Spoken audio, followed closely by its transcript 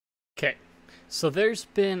So there's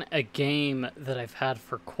been a game that I've had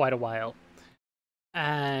for quite a while,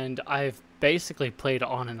 and I've basically played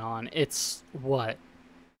on and on. It's what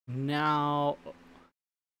now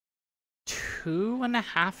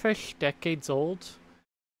 2.5-ish decades old.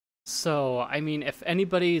 So I mean, if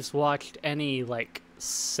anybody's watched any like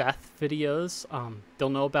Seth videos, they'll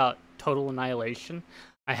know about Total Annihilation.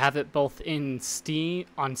 I have it both in Steam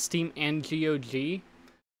and GOG.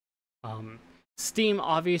 Um, Steam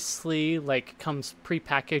obviously like comes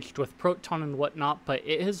prepackaged with Proton and whatnot, but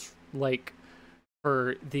it is like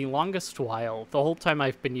for the longest while, the whole time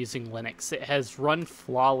I've been using Linux, it has run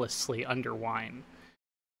flawlessly under Wine.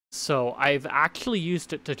 So I've actually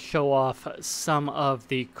used it to show off some of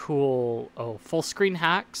the cool full screen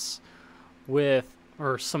hacks with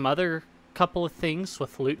or some other couple of things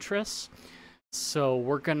with Lutris. So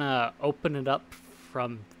we're gonna open it up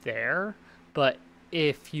from there, but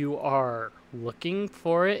if you are looking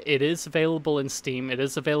for it, it is available in Steam, it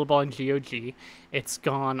is available on GOG, it's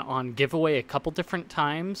gone on giveaway a couple different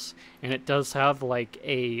times, and it does have like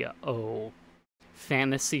a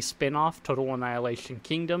fantasy spin-off, Total Annihilation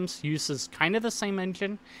Kingdoms, uses kind of the same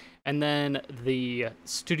engine, and then the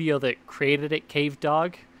studio that created it, Cave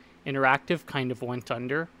Dog Interactive, kind of went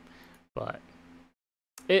under, but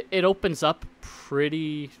it opens up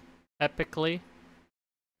pretty epically.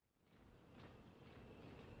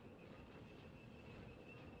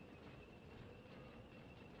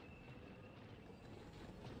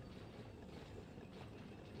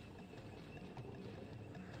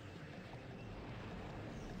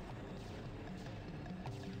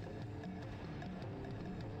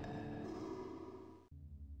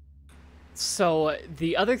 So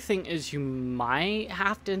the other thing is you might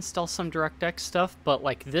have to install some DirectX stuff, but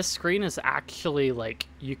like this screen is actually like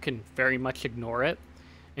you can very much ignore it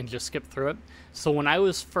and just skip through it. So when I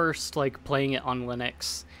was first like playing it on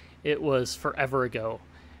Linux, it was forever ago,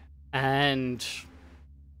 and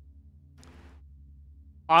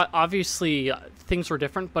obviously things were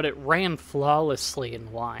different, but it ran flawlessly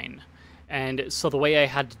in Wine. And so the way I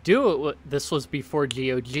had to do it, this was before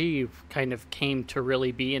GOG kind of came to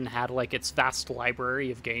really be and had like its vast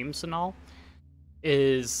library of games and all,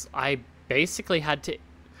 is I basically had to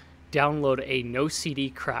download a no CD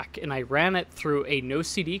crack, and I ran it through a no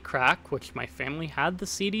CD crack, which my family had the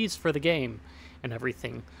CDs for the game and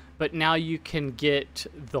everything. But now you can get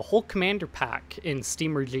the whole commander pack in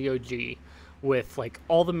Steam or GOG with like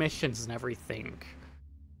all the missions and everything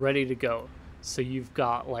ready to go. So you've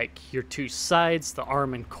got like your two sides, the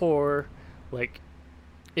arm and core. Like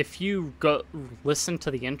if you go listen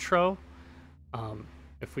to the intro,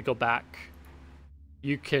 if we go back,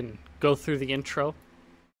 you can go through the intro.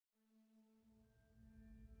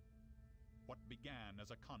 What began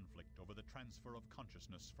as a conflict over the transfer of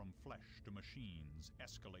consciousness from flesh to machines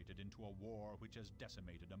escalated into a war which has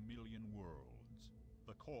decimated 1 million worlds.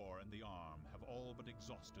 The core and the arm have all but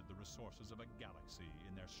exhausted the resources of a galaxy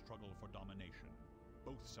in their struggle for domination.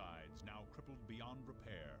 Both sides now crippled beyond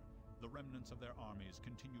repair, the remnants of their armies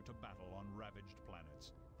continue to battle on ravaged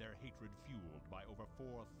planets, their hatred fueled by over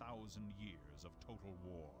 4,000 years of total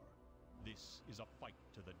war. This is a fight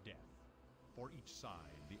to the death. For each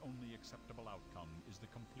side, the only acceptable outcome is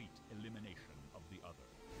the complete elimination of the other.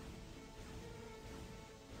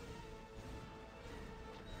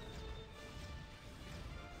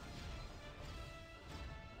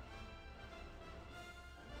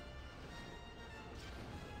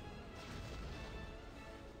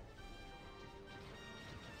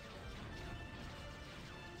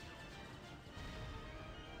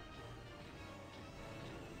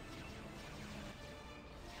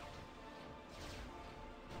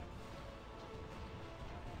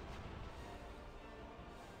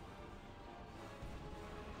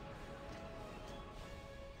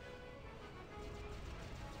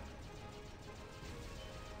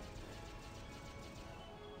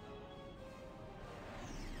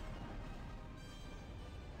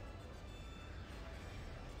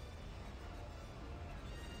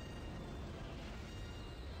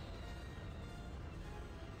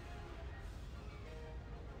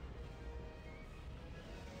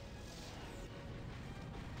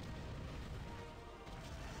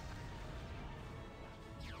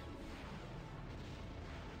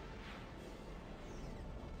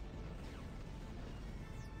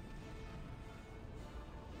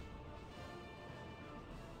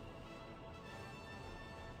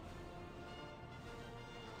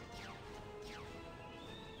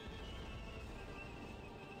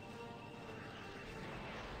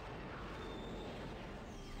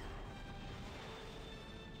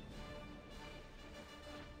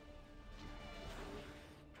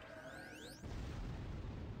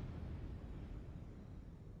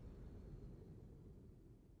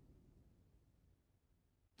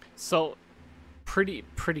 So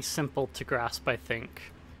pretty simple to grasp, I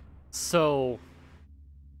think. So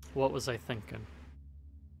what was I thinking?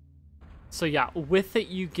 So yeah, with it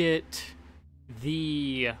you get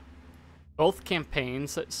the both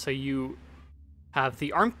campaigns. So you have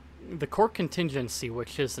the core contingency,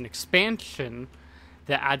 which is an expansion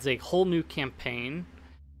that adds a whole new campaign,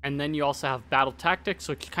 and then you also have battle tactics,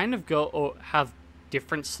 which kind of have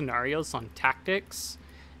different scenarios on tactics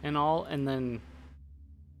and all, and then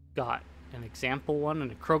got an example one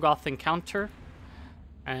and a Krogoth encounter,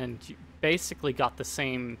 and you basically got the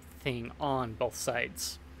same thing on both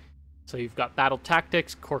sides. So you've got battle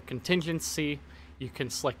tactics, core contingency. You can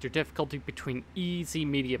select your difficulty between easy,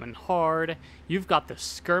 medium, and hard. You've got the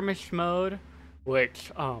skirmish mode,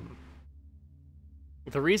 which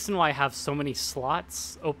the reason why I have so many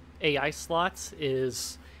slots, AI slots,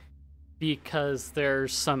 is because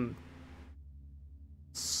there's some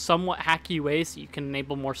somewhat hacky ways that you can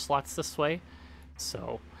enable more slots this way.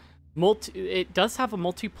 So it does have a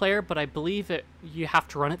multiplayer, but I believe you have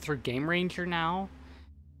to run it through Game Ranger now.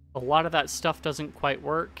 A lot of that stuff doesn't quite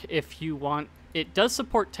work. If you want, it does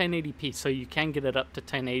support 1080p, so you can get it up to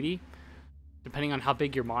 1080, depending on how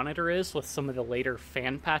big your monitor is with some of the later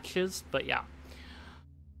fan patches, but yeah.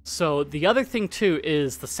 So the other thing too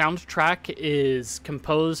is the soundtrack is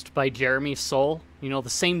composed by Jeremy Soule, you know, the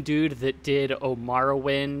same dude that did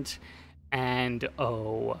Morrowind and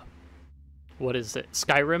what is it,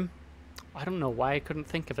 Skyrim? I don't know why I couldn't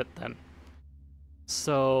think of it then.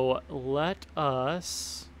 So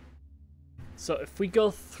so if we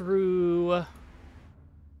go through,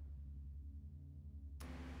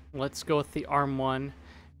 let's go with the ARM one.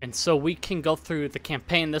 And so we can go through the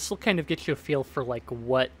campaign. This will kind of get you a feel for like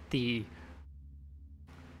what the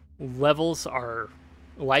levels are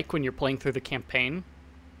like when you're playing through the campaign.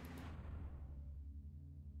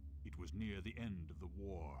 It was near the end of the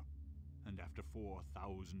war, and after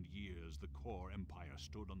 4,000 years, the Core Empire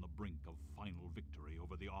stood on the brink of final victory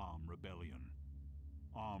over the Arm Rebellion.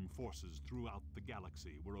 Armed forces throughout the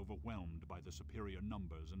galaxy were overwhelmed by the superior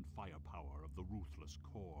numbers and firepower of the ruthless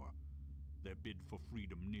Core. Their bid for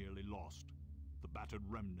freedom nearly lost. The battered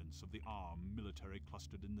remnants of the Arm military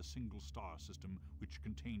clustered in the single star system which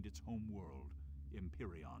contained its home world,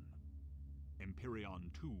 Empyreon.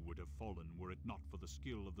 Empyreon too would have fallen were it not for the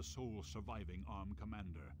skill of the sole surviving Arm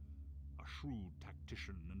commander. A shrewd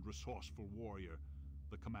tactician and resourceful warrior,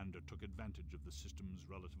 the commander took advantage of the system's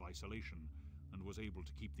relative isolation and was able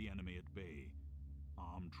to keep the enemy at bay.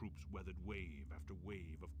 Armed troops weathered wave after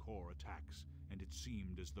wave of Core attacks, and it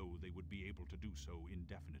seemed as though they would be able to do so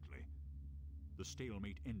indefinitely. The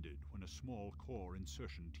stalemate ended when a small Core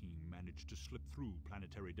insertion team managed to slip through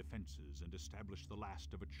planetary defenses and establish the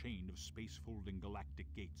last of a chain of space-folding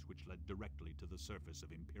galactic gates which led directly to the surface of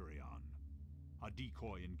Empyreon. A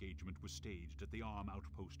decoy engagement was staged at the Arm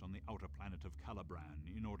outpost on the outer planet of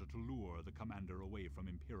Calibran in order to lure the commander away from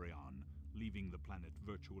Empyreon, leaving the planet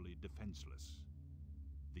virtually defenseless.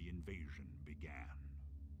 The invasion began.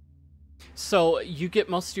 So you get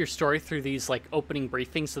most of your story through these like opening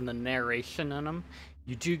briefings and the narration in them.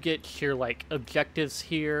 You do get your like objectives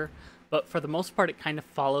here, but for the most part it kind of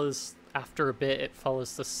follows, after a bit, it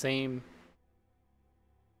follows the same.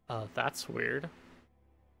 That's weird.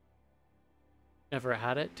 Never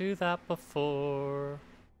had it do that before.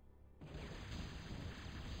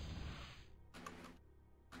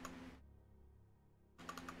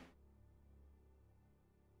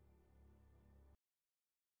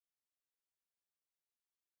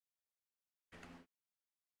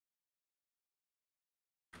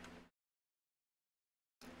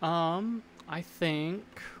 I think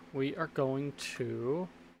we are going to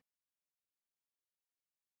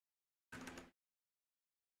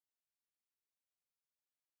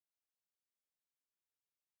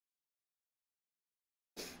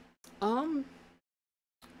I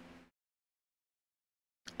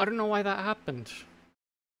don't know why that happened.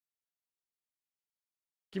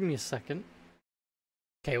 Give me a second.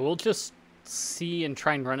 Okay, we'll just see and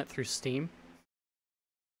try and run it through Steam.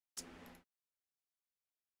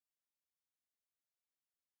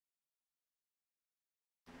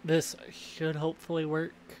 This should hopefully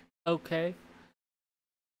work okay.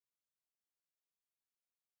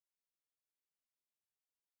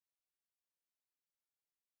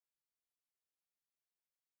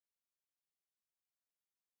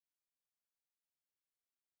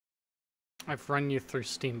 I've run you through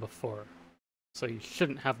Steam before, so you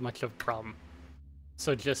shouldn't have much of a problem.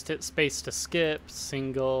 So just hit space to skip,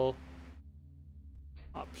 single,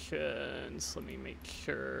 options. Let me make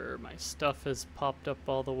sure my stuff is popped up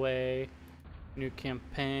all the way. New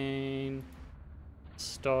campaign,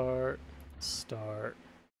 start.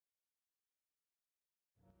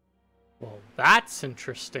 Well, that's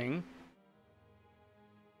interesting.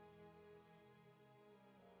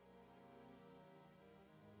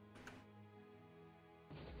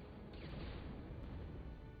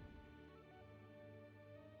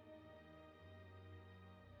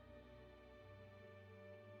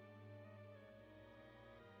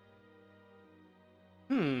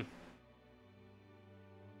 Hmm.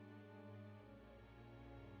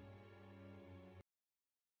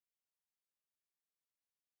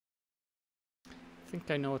 I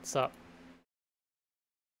think I know what's up.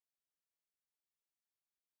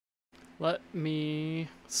 Let me...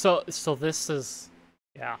 So this is...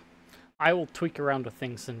 Yeah. I will tweak around with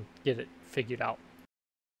things and get it figured out.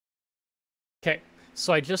 Okay,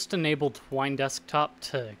 so I just enabled Wine Desktop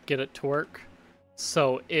to get it to work.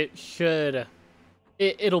 So it should...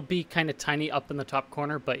 It'll be kind of tiny up in the top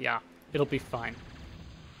corner, but yeah, it'll be fine.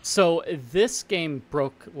 So this game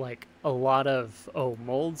broke like a lot of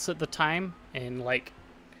molds at the time in like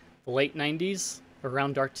the late 90s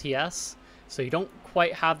around RTS. So you don't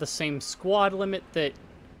quite have the same squad limit that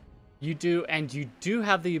you do, and you do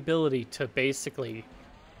have the ability to basically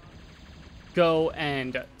go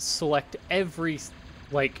and select every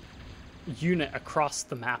like unit across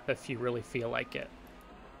the map if you really feel like it.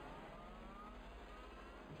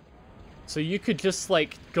 So you could just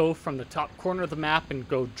like go from the top corner of the map and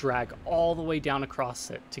go drag all the way down across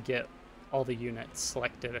it to get all the units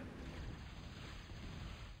selected.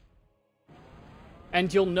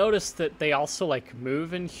 And you'll notice that they also like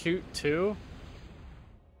move and shoot too.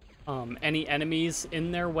 Any enemies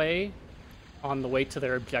in their way on the way to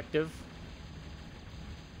their objective.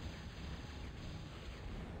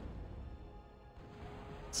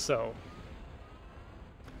 So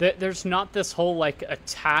there's not this whole like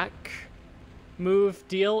attack move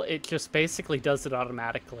deal, it just basically does it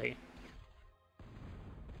automatically.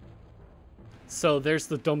 So there's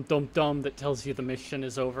the dum dum dum that tells you the mission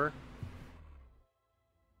is over.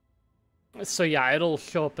 So yeah, it'll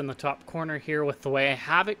show up in the top corner here with the way I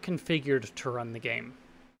have it configured to run the game.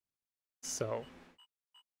 So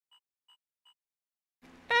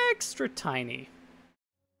extra tiny.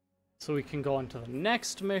 So we can go on to the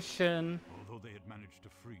next mission. Although they had managed to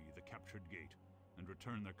free the captured gate and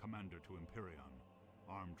return their commander to Empyreon,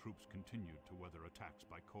 armed troops continued to weather attacks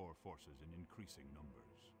by core forces in increasing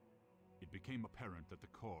numbers. It became apparent that the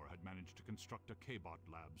core had managed to construct a K-bot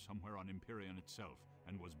lab somewhere on Empyreon itself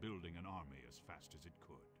and was building an army as fast as it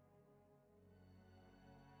could.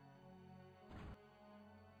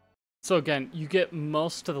 So again, you get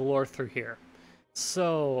most of the lore through here.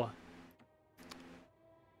 So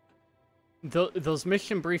those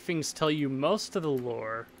mission briefings tell you most of the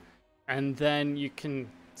lore, and then you can...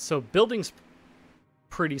 So building's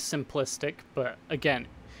pretty simplistic, but again,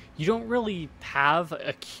 you don't really have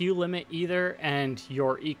a queue limit either, and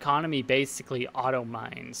your economy basically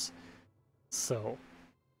auto-mines. So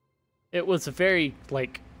it was a very,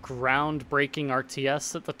 like, groundbreaking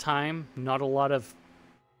RTS at the time. Not a lot of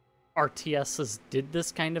RTSs did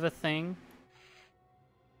this kind of a thing.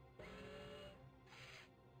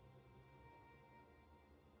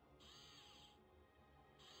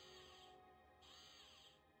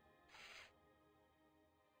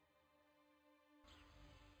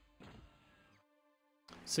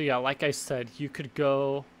 So yeah, like I said, you could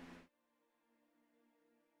go...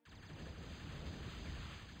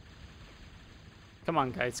 Come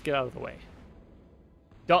on, guys, get out of the way.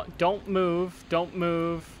 Don't move. Don't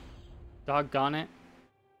move. Doggone it.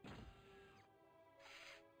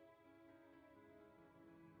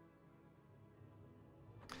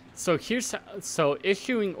 So here's... So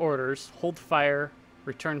issuing orders, hold fire,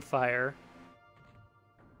 return fire,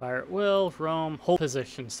 fire at will, roam, hold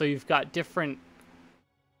position. So you've got different...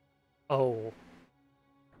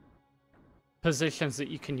 positions that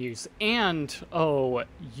you can use, and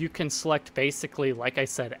you can select basically, like I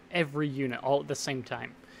said, every unit all at the same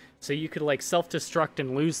time. So you could like self-destruct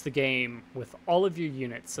and lose the game with all of your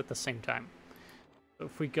units at the same time. So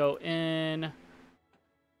if we go in,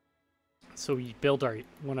 so we build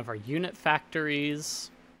one of our unit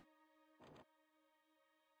factories.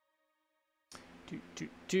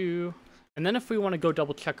 And then if we want to go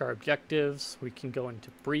double check our objectives, we can go into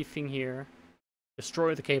briefing here.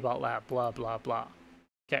 Destroy the K-bot lab, blah, blah, blah.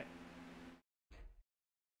 Okay.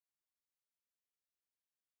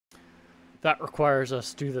 That requires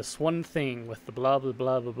us to do this one thing with the blah, blah,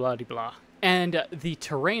 blah, blah, blah, blah. And the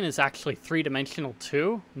terrain is actually three-dimensional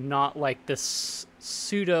too, not like this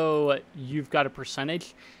pseudo, you've got a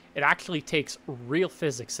percentage. It actually takes real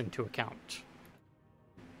physics into account.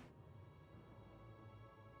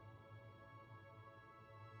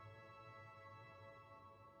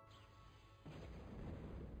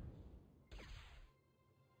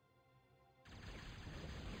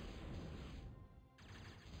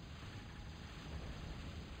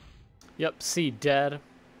 Yep, C, dead.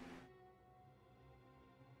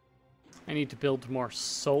 I need to build more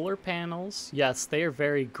solar panels. Yes, they are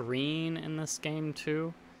very green in this game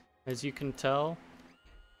too, as you can tell.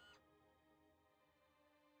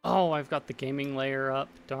 Oh, I've got the gaming layer up.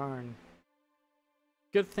 Darn.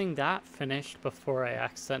 Good thing that finished before I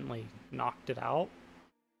accidentally knocked it out.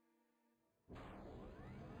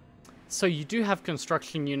 So you do have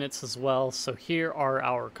construction units as well. So here are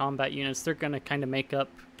our combat units. They're going to kind of make up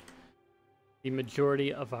the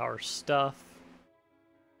majority of our stuff.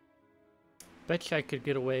 Bet you I could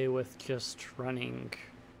get away with just running.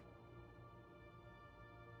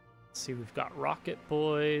 Let's see, we've got rocket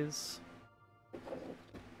boys.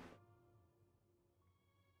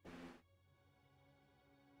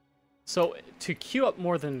 So to queue up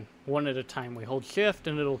more than one at a time, we hold shift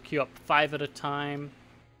and it'll queue up 5 at a time.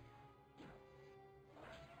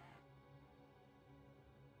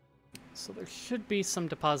 So there should be some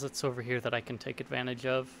deposits over here that I can take advantage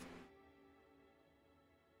of.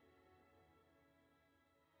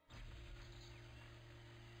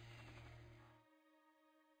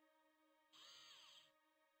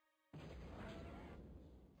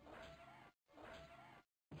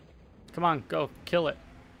 Come on, go, kill it.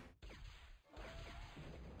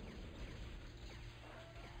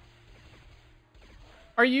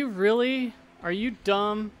 Are you really? Are you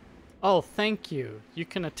dumb? Oh, thank you. You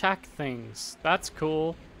can attack things. That's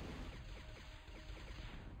cool.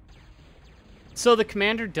 So the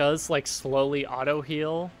commander does, like, slowly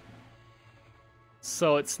auto-heal.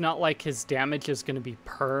 So it's not like his damage is going to be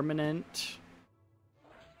permanent.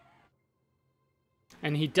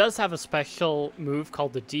 And he does have a special move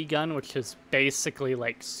called the D-Gun, which is basically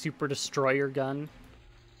like Super Destroyer Gun.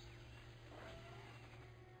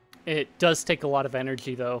 It does take a lot of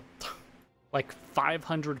energy, though. Like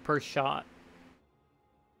 500 per shot.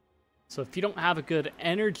 So if you don't have a good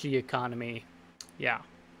energy economy, yeah.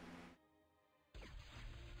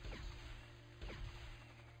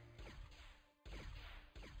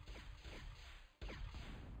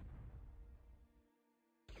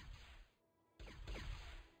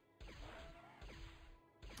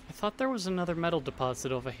 I thought there was another metal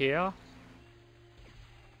deposit over here.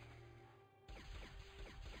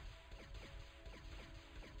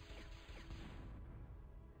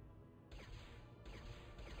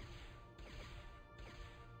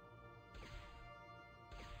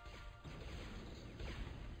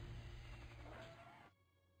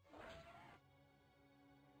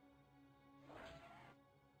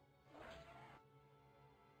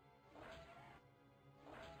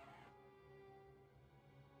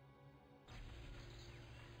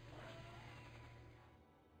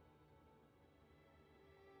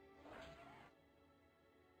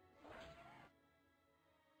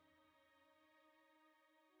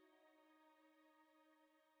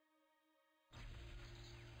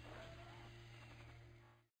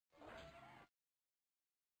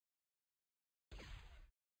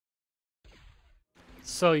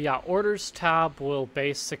 So yeah, orders tab will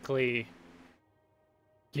basically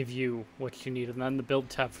give you what you need, and then the build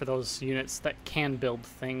tab for those units that can build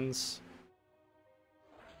things.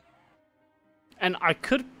 And I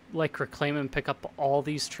could like reclaim and pick up all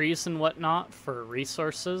these trees and whatnot for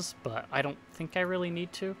resources, but I don't think I really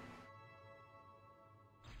need to.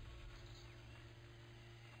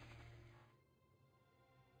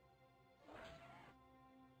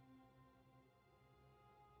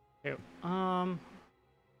 Okay,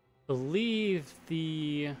 believe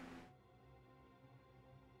the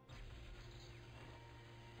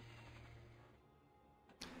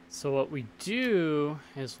so what we do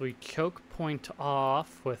is we choke point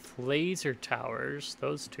off with laser towers,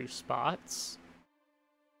 those two spots.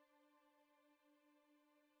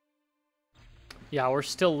 Yeah, we're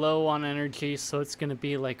still low on energy, so it's gonna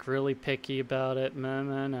be like really picky about it.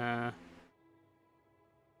 And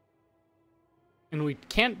we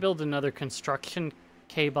can't build another construction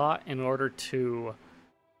K-bot in order to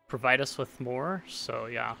provide us with more, so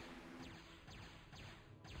yeah.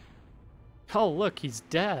 Oh, look, he's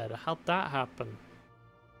dead. How'd that happen?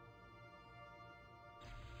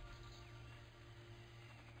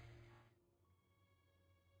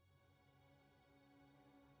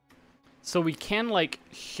 So we can, like,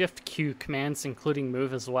 shift Q commands, including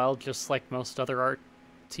move as well, just like most other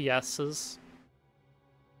RTSs.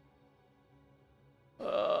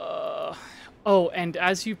 Oh, and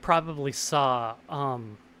as you probably saw,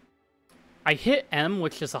 I hit M,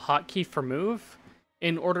 which is a hotkey for move,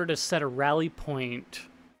 in order to set a rally point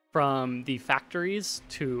from the factories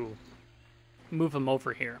to move them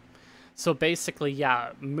over here. So basically,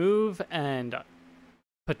 yeah, move and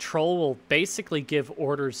patrol will basically give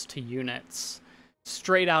orders to units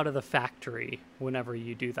straight out of the factory whenever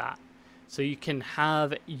you do that. So you can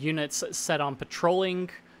have units set on patrolling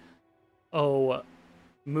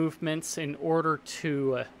movements in order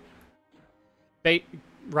to bait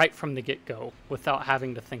right from the get-go without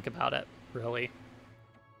having to think about it, really.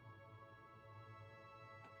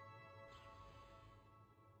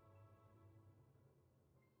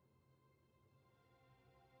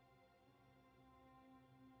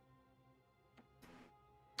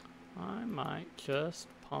 I might just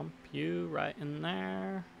pump you right in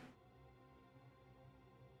there.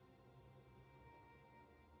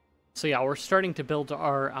 So yeah, we're starting to build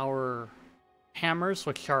our hammers,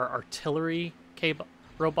 which are artillery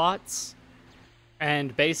robots.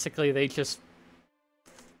 And basically they just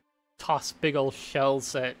toss big old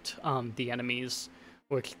shells at the enemies,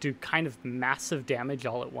 which do kind of massive damage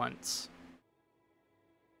all at once.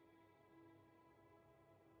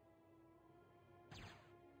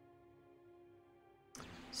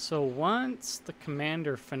 So once the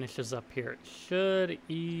commander finishes up here, it should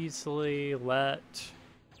easily let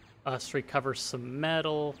us recover some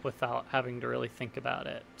metal without having to really think about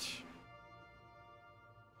it.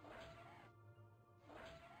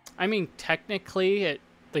 I mean, technically,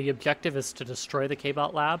 the objective is to destroy the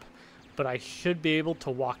K-Bot lab, but I should be able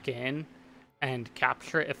to walk in and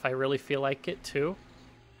capture it if I really feel like it, too.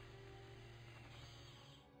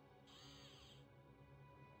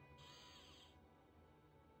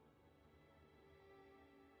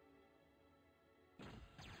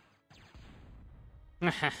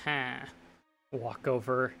 Walk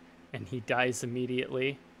over, and he dies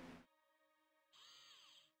immediately.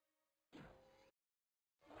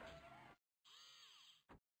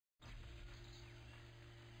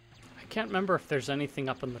 I can't remember if there's anything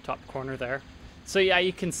up in the top corner there. So yeah,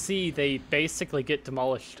 you can see they basically get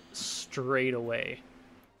demolished straight away.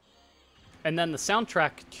 And then the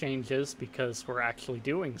soundtrack changes because we're actually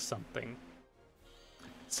doing something.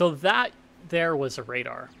 So that there was a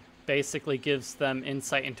radar. Basically gives them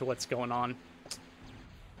insight into what's going on.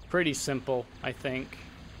 Pretty simple, I think.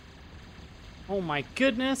 Oh my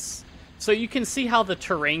goodness! So you can see how the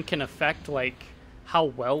terrain can affect, like, how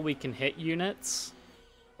well we can hit units.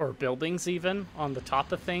 Or buildings, even, on the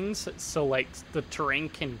top of things. So, like, the terrain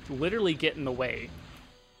can literally get in the way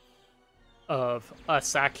of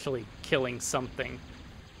us actually killing something.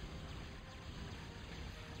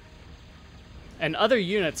 And other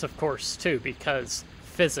units, of course, too, because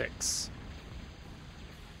physics.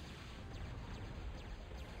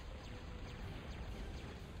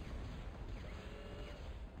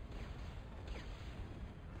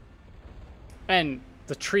 And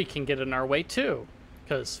the tree can get in our way, too,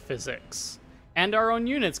 because physics. And our own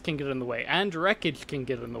units can get in the way, and wreckage can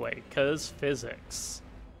get in the way, because physics.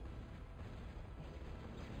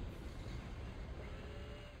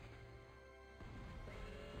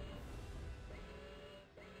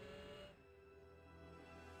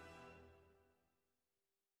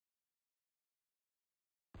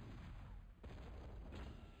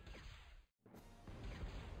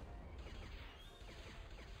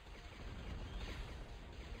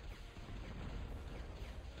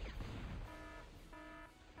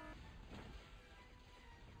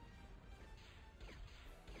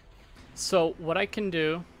 So, what I can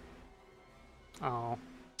do... Oh,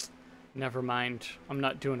 never mind. I'm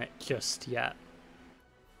not doing it just yet.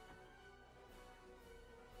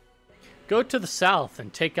 Go to the south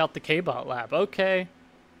and take out the K-Bot lab. Okay.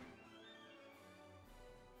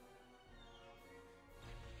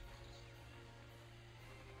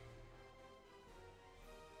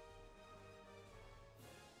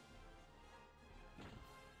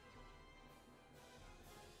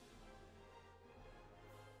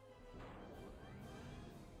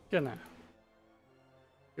 Gonna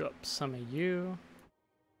do up some of you,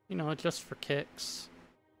 you know, just for kicks.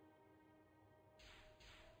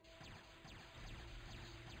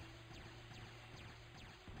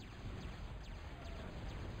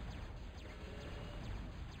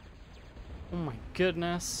 Oh my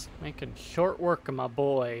goodness, making short work of my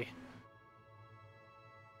boy.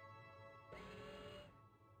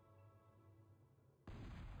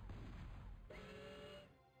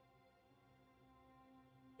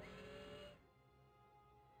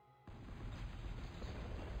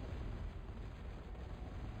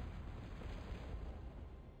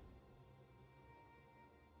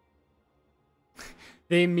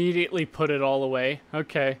 They immediately put it all away.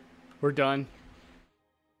 Okay, we're done.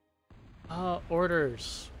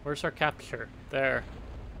 Orders. Where's our capture? There.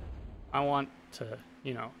 I want to,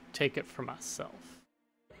 you know, take it for myself.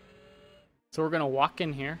 So we're gonna walk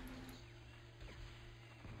in here.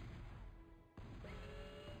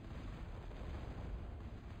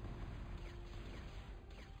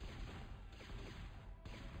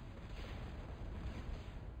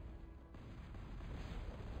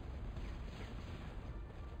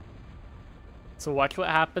 So watch what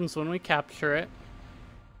happens when we capture it.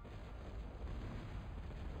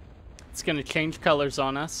 It's gonna change colors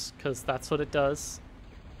on us, because that's what it does.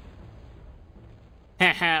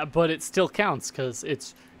 But it still counts, because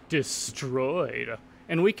it's destroyed.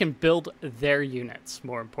 And we can build their units,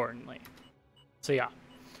 more importantly. So yeah.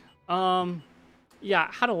 Yeah,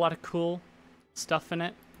 it had a lot of cool stuff in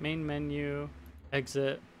it. Main menu,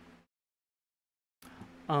 exit.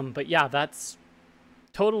 But yeah, that's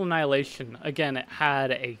Total Annihilation. Again, it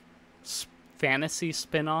had a fantasy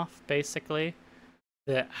spin-off, basically,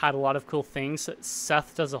 that had a lot of cool things.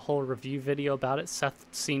 Seth does a whole review video about it, Seth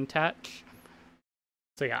Scene Touch.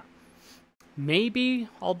 So yeah, maybe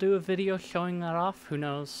I'll do a video showing that off, who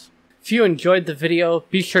knows. If you enjoyed the video,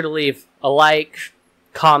 be sure to leave a like,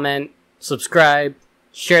 comment, subscribe,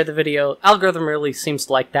 share the video. Algorithm really seems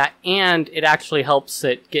to like that, and it actually helps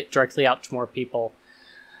it get directly out to more people.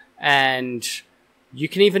 And you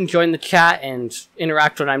can even join the chat and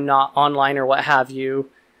interact when I'm not online or what have you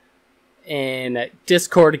in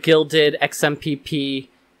Discord, Guilded, XMPP,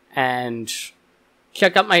 and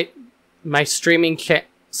check out my streaming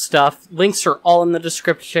stuff. Links are all in the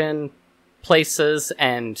description places,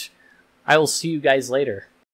 and I will see you guys later.